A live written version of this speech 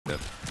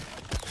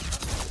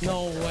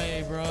No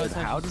way, bro. Dude,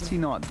 how does he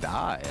not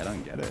die? I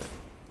don't get it.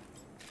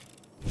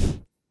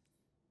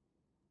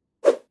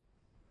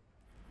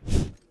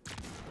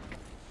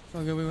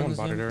 Okay, we win One this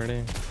bodied game.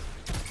 already.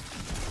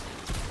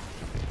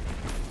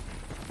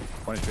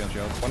 1 HP on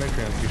shield. 1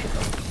 HP on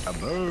future.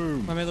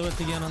 Boom. I made the width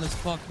again on this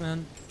fuck,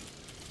 man.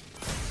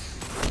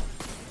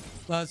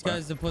 Last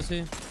guy's the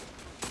pussy.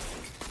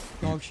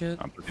 Dog shit.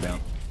 I'm pretty down.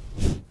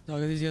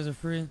 Dog, these guys are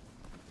free.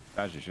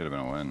 Actually, should have been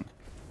a win.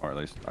 Or at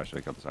least I should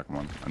have killed the second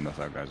one. And that's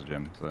that guy's a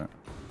gym. So.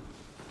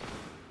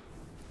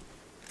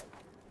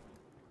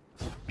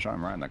 I shot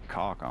him right in the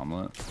cock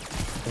omelet.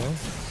 Yeah.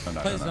 Don't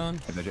die, Plays don't die. on.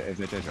 If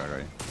they chase you,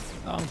 already.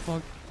 Oh,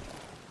 fuck.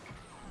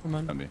 Come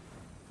on. Don't be.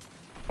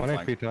 1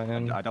 Like, HP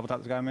Titan. I double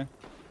tapped this guy, man.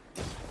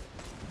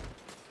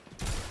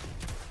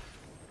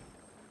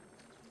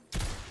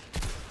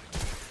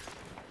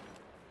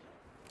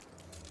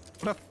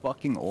 What a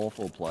fucking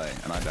awful play,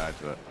 and I died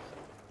to it.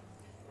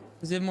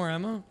 Does he have more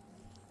ammo?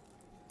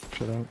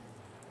 Shut up.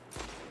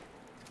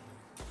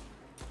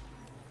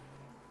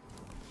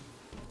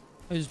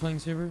 Are you just playing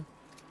super?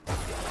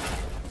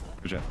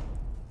 Good shit.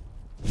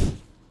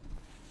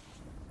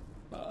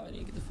 I need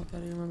to get the fuck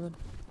out of here, my bad.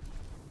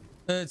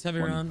 It's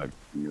heavy One, round. like,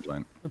 you're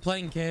playing. We're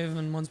playing cave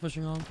and one's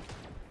pushing on.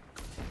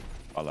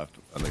 Far left,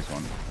 at least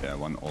one. Yeah,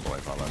 one all the way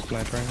far left.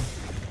 Sniping.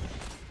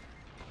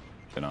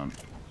 Get on.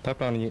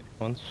 Tapped on you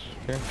once.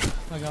 Here.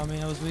 I got me.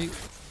 I was weak.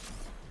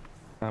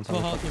 I'm Full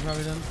probably health. You're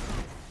probably done.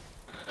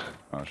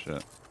 Oh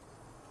shit.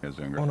 You guys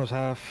doing great. One was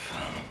half.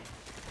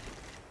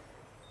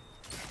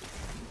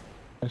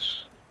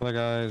 Nice. Other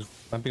guys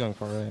might be going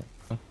for it.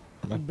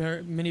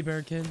 Right? Mini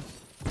barricade.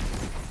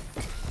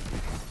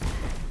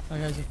 That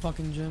guy's a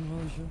fucking gym.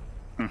 Holy shit.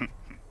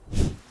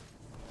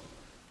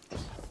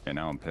 Okay,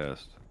 now I'm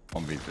pissed.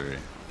 1v3.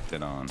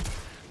 Get on.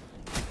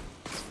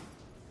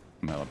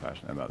 I'm hella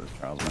passionate about this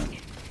trials match.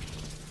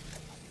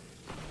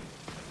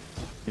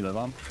 You live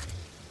on?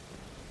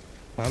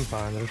 I'm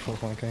fine. They're full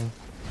flanking.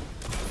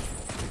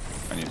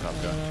 I need top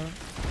gun.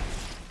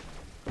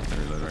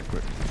 Reload right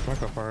quick. Might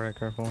go far right.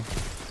 Careful.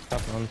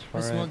 Top one's I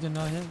far right. smoked and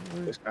not hit.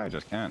 This guy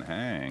just can't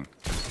hang.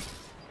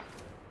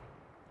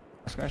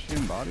 This guy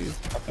shooting bodies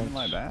in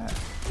my back.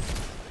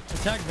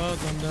 Attack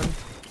both. I'm done.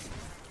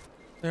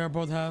 They are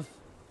both half.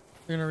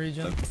 They're gonna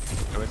regen.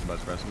 Go waste the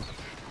bus presses.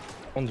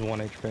 One's 1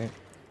 HP.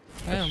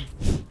 Damn.